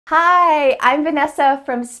Hi, I'm Vanessa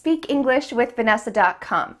from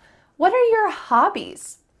SpeakEnglishWithVanessa.com. What are your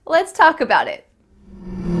hobbies? Let's talk about it.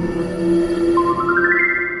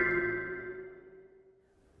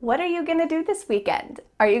 What are you going to do this weekend?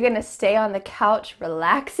 Are you going to stay on the couch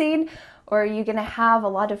relaxing, or are you going to have a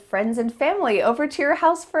lot of friends and family over to your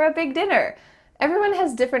house for a big dinner? Everyone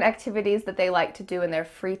has different activities that they like to do in their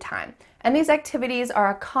free time, and these activities are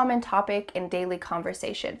a common topic in daily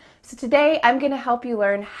conversation. So today I'm going to help you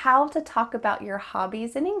learn how to talk about your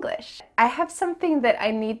hobbies in English. I have something that I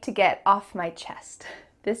need to get off my chest.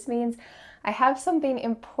 This means I have something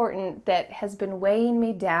important that has been weighing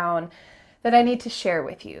me down that I need to share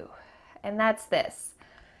with you, and that's this.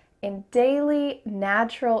 In daily,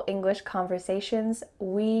 natural English conversations,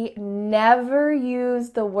 we never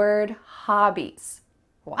use the word hobbies.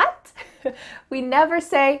 What? We never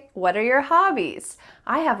say, what are your hobbies?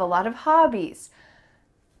 I have a lot of hobbies.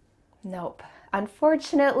 Nope.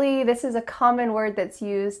 Unfortunately, this is a common word that's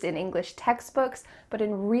used in English textbooks, but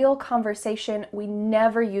in real conversation, we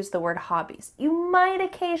never use the word hobbies. You might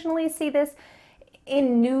occasionally see this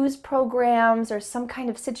in news programs or some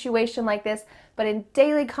kind of situation like this, but in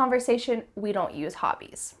daily conversation, we don't use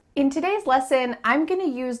hobbies. In today's lesson, I'm going to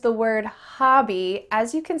use the word hobby,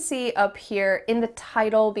 as you can see up here in the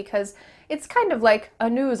title, because it's kind of like a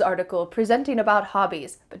news article presenting about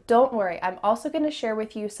hobbies. But don't worry, I'm also going to share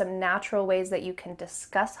with you some natural ways that you can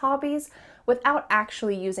discuss hobbies without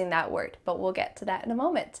actually using that word, but we'll get to that in a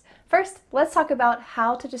moment. First, let's talk about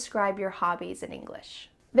how to describe your hobbies in English.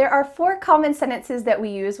 There are 4 common sentences that we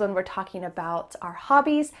use when we're talking about our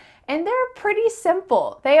hobbies, and they're pretty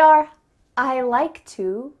simple. They are, I like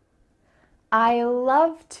to, I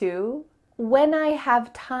love to, when I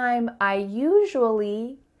have time, I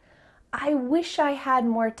usually, I wish I had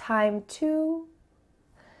more time to.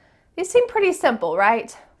 These seem pretty simple,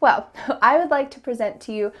 right? Well, I would like to present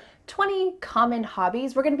to you 20 common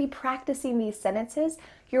hobbies. We're going to be practicing these sentences.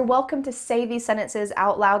 You're welcome to say these sentences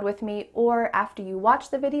out loud with me, or after you watch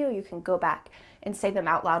the video, you can go back and say them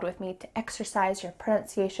out loud with me to exercise your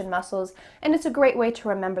pronunciation muscles, and it's a great way to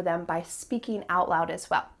remember them by speaking out loud as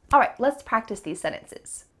well. All right, let's practice these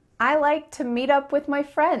sentences. I like to meet up with my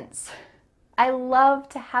friends. I love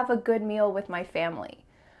to have a good meal with my family.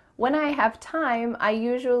 When I have time, I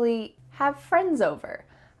usually have friends over.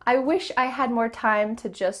 I wish I had more time to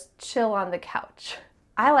just chill on the couch.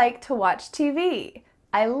 I like to watch TV.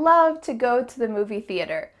 I love to go to the movie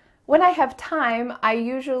theater. When I have time, I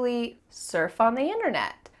usually surf on the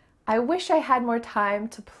internet. I wish I had more time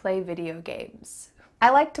to play video games. I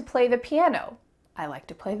like to play the piano. I like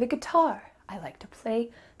to play the guitar. I like to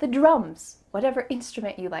play the drums, whatever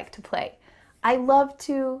instrument you like to play. I love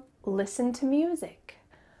to listen to music.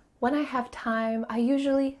 When I have time, I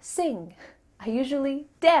usually sing. I usually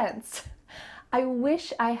dance. I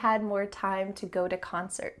wish I had more time to go to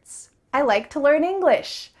concerts. I like to learn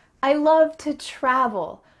English. I love to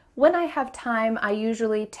travel. When I have time, I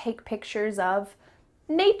usually take pictures of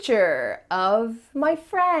nature, of my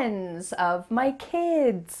friends, of my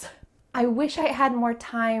kids. I wish I had more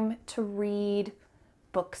time to read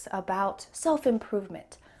books about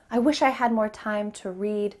self-improvement. I wish I had more time to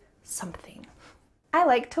read something. I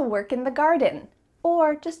like to work in the garden,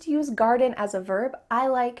 or just use garden as a verb. I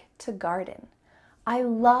like to garden. I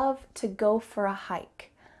love to go for a hike.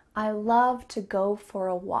 I love to go for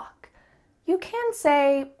a walk. You can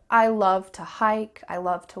say, I love to hike, I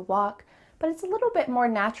love to walk, but it's a little bit more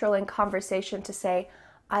natural in conversation to say,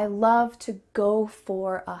 I love to go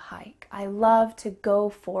for a hike. I love to go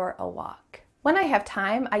for a walk. When I have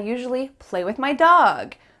time, I usually play with my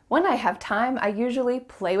dog. When I have time, I usually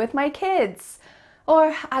play with my kids.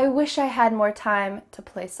 Or I wish I had more time to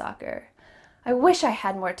play soccer. I wish I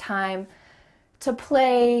had more time to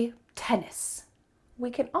play tennis.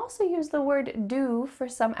 We can also use the word do for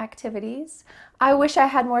some activities. I wish I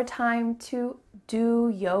had more time to do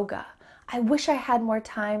yoga. I wish I had more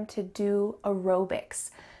time to do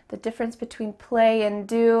aerobics. The difference between play and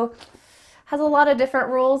do has a lot of different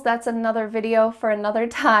rules. That's another video for another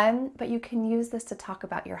time, but you can use this to talk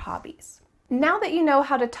about your hobbies. Now that you know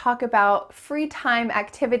how to talk about free time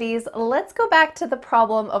activities, let's go back to the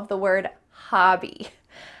problem of the word hobby.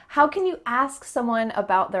 How can you ask someone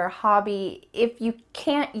about their hobby if you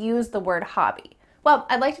can't use the word hobby? Well,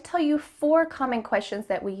 I'd like to tell you 4 common questions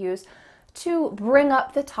that we use to bring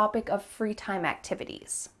up the topic of free time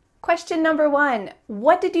activities. Question number 1,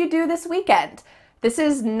 what did you do this weekend? This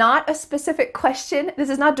is not a specific question. This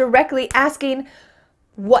is not directly asking,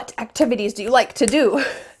 what activities do you like to do?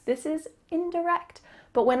 This is indirect.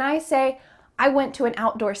 But when I say, I went to an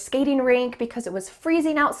outdoor skating rink because it was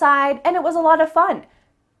freezing outside and it was a lot of fun,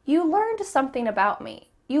 you learned something about me.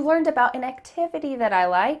 You learned about an activity that I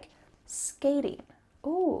like, skating.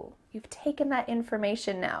 Ooh, you've taken that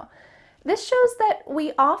information now. This shows that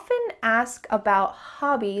we often ask about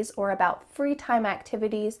hobbies or about free time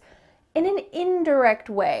activities in an indirect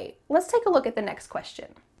way. Let's take a look at the next question.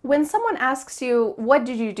 When someone asks you, what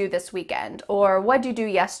did you do this weekend? Or what did you do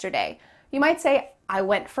yesterday? You might say, I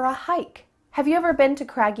went for a hike. Have you ever been to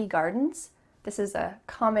Craggy Gardens? This is a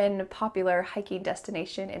common, popular hiking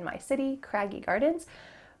destination in my city, Craggy Gardens.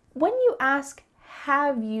 When you ask,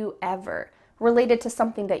 have you ever, related to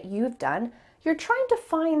something that you've done, you're trying to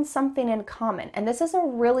find something in common. And this is a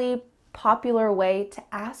really popular way to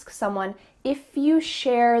ask someone if you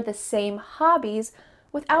share the same hobbies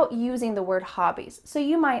without using the word hobbies. So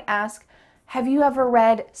you might ask, have you ever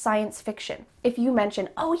read science fiction? If you mention,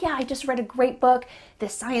 oh yeah, I just read a great book,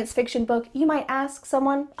 this science fiction book, you might ask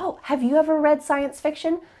someone, oh, have you ever read science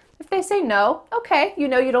fiction? If they say no, okay, you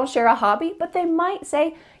know you don't share a hobby, but they might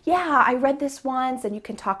say, yeah, I read this once, and you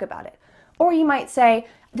can talk about it. Or you might say,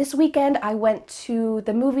 this weekend I went to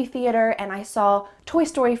the movie theater and I saw Toy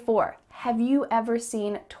Story 4. Have you ever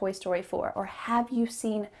seen Toy Story 4? Or have you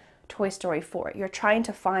seen Toy Story 4? You're trying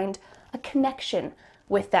to find a connection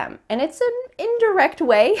with them. And it's an indirect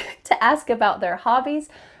way to ask about their hobbies,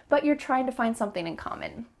 but you're trying to find something in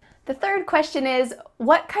common. The third question is,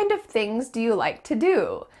 what kind of things do you like to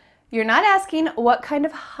do? You're not asking what kind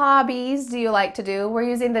of hobbies do you like to do. We're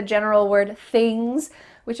using the general word things,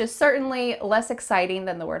 which is certainly less exciting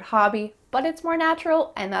than the word hobby, but it's more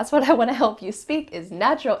natural, and that's what I want to help you speak is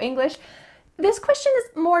natural English. This question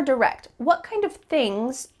is more direct. What kind of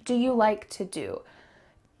things do you like to do?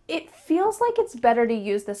 It feels like it's better to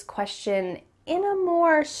use this question in a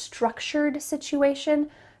more structured situation.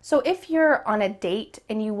 So if you're on a date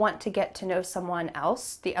and you want to get to know someone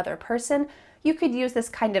else, the other person, you could use this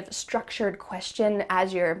kind of structured question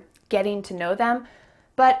as you're getting to know them.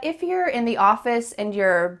 But if you're in the office and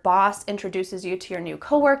your boss introduces you to your new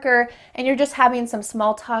coworker and you're just having some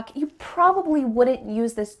small talk, you probably wouldn't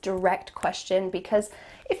use this direct question because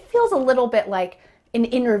it feels a little bit like an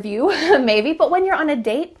interview maybe, but when you're on a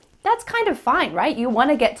date, that's kind of fine, right? You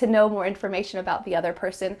want to get to know more information about the other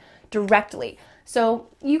person directly. So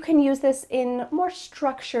you can use this in more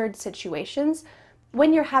structured situations.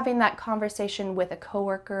 When you're having that conversation with a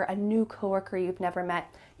coworker, a new coworker you've never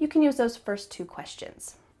met, you can use those first two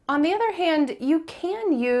questions. On the other hand, you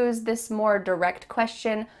can use this more direct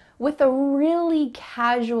question with a really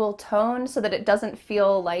casual tone so that it doesn't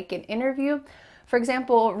feel like an interview. For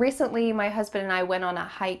example, recently my husband and I went on a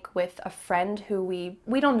hike with a friend who we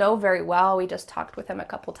don't know very well. We just talked with him a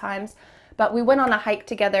couple times, but we went on a hike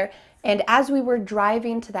together, and as we were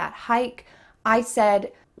driving to that hike, I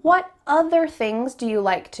said, what other things do you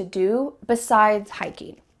like to do besides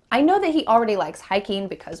hiking? I know that he already likes hiking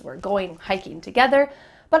because we're going hiking together,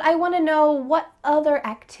 but I want to know what other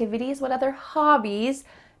activities, what other hobbies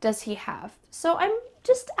does he have? So I'm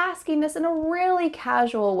just asking this in a really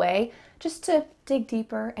casual way, just to dig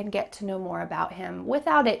deeper and get to know more about him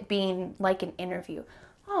without it being like an interview.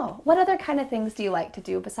 Oh, what other kind of things do you like to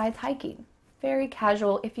do besides hiking? Very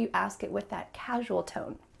casual if you ask it with that casual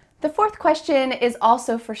tone. The fourth question is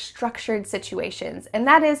also for structured situations, and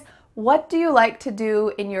that is, what do you like to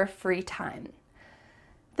do in your free time?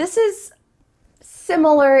 This is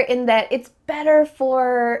similar in that it's better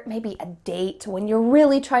for maybe a date when you're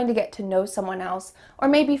really trying to get to know someone else, or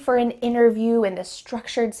maybe for an interview in this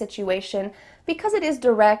structured situation. Because it is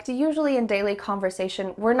direct, usually in daily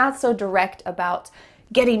conversation, we're not so direct about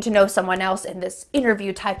getting to know someone else in this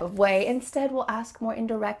interview type of way. Instead, we'll ask more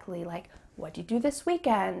indirectly, like, what do you do this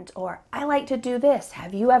weekend? Or, I like to do this.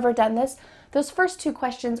 Have you ever done this? Those first two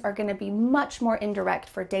questions are going to be much more indirect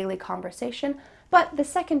for daily conversation, but the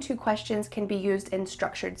second two questions can be used in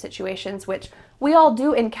structured situations, which we all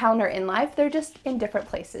do encounter in life. They're just in different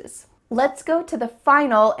places. Let's go to the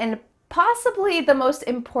final and possibly the most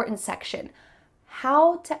important section,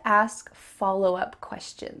 how to ask follow-up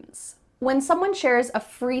questions. When someone shares a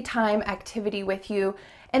free time activity with you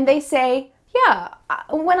and they say, yeah,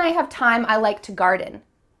 when I have time, I like to garden.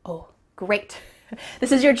 Oh, great.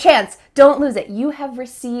 This is your chance. Don't lose it. You have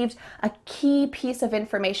received a key piece of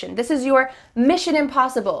information. This is your mission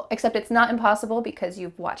impossible, except it's not impossible because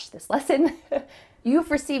you've watched this lesson.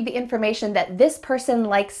 You've received the information that this person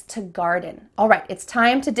likes to garden. All right, it's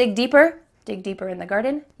time to dig deeper. Dig deeper in the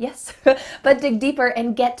garden, yes, but dig deeper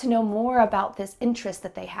and get to know more about this interest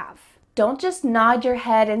that they have. Don't just nod your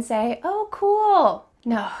head and say, oh, cool.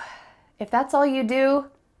 No. If that's all you do,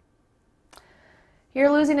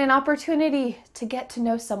 you're losing an opportunity to get to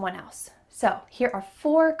know someone else. So here are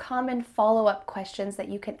 4 common follow-up questions that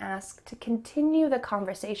you can ask to continue the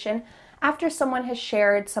conversation after someone has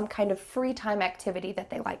shared some kind of free time activity that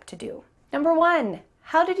they like to do. Number 1,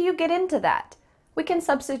 how did you get into that? We can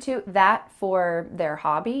substitute that for their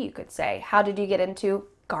hobby. You could say, how did you get into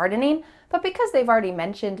gardening? But because they've already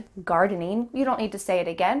mentioned gardening, you don't need to say it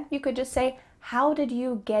again. You could just say, how did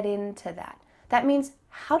you get into that? That means,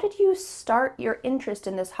 how did you start your interest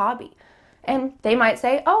in this hobby? And they might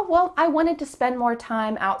say, oh, well, I wanted to spend more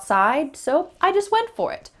time outside, so I just went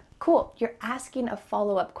for it. Cool, you're asking a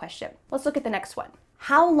follow-up question. Let's look at the next one.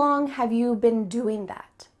 How long have you been doing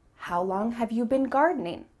that? How long have you been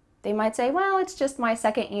gardening? They might say, well, it's just my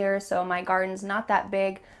 2nd year, so my garden's not that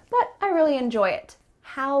big, but I really enjoy it.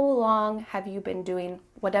 How long have you been doing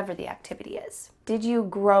whatever the activity is? Did you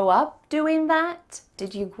grow up doing that?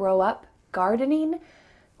 Did you grow up gardening?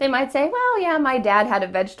 They might say, well, yeah, my dad had a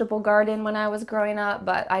vegetable garden when I was growing up,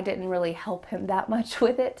 but I didn't really help him that much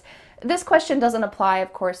with it. This question doesn't apply,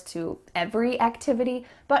 of course, to every activity,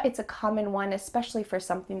 but it's a common one, especially for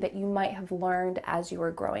something that you might have learned as you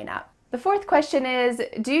were growing up. The 4th question is,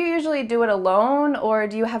 do you usually do it alone, or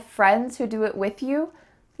do you have friends who do it with you?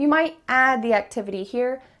 You might add the activity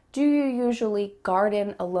here. Do you usually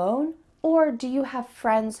garden alone, or do you have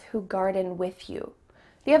friends who garden with you?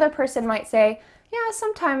 The other person might say, yeah,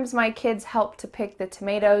 sometimes my kids help to pick the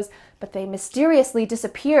tomatoes, but they mysteriously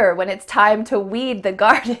disappear when it's time to weed the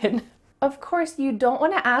garden. Of course, you don't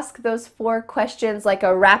want to ask those 4 questions like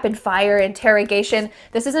a rapid-fire interrogation.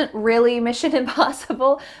 This isn't really Mission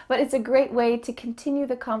Impossible, but it's a great way to continue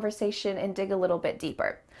the conversation and dig a little bit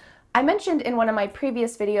deeper. I mentioned in one of my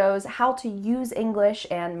previous videos how to use English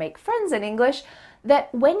and make friends in English,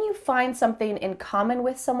 that when you find something in common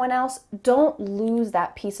with someone else, don't lose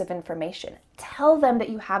that piece of information. Tell them that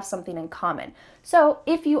you have something in common. So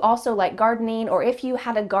if you also like gardening, or if you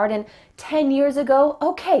had a garden 10 years ago,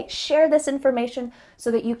 okay, share this information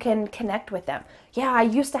so that you can connect with them. Yeah, I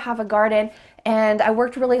used to have a garden and I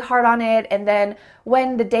worked really hard on it, and then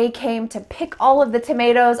when the day came to pick all of the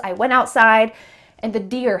tomatoes, I went outside and the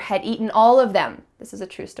deer had eaten all of them. This is a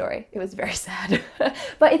true story. It was very sad.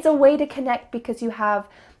 But it's a way to connect because you have,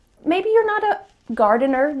 maybe you're not a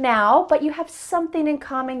gardener now, but you have something in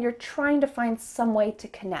common. You're trying to find some way to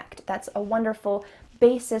connect. That's a wonderful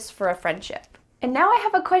basis for a friendship. And now I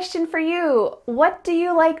have a question for you. What do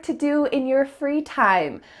you like to do in your free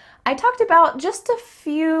time? I talked about just a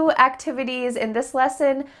few activities in this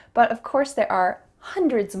lesson, but of course there are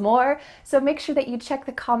hundreds more, so make sure that you check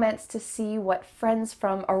the comments to see what friends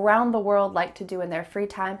from around the world like to do in their free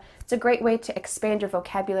time. It's a great way to expand your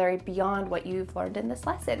vocabulary beyond what you've learned in this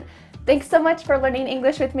lesson. Thanks so much for learning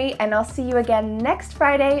English with me, and I'll see you again next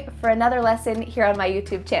Friday for another lesson here on my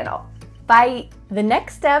YouTube channel. Bye! The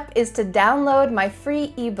next step is to download my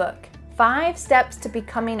free ebook, 5 Steps to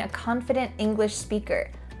Becoming a Confident English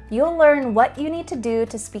Speaker. You'll learn what you need to do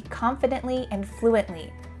to speak confidently and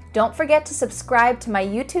fluently. Don't forget to subscribe to my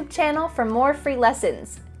YouTube channel for more free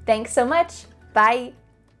lessons. Thanks so much. Bye.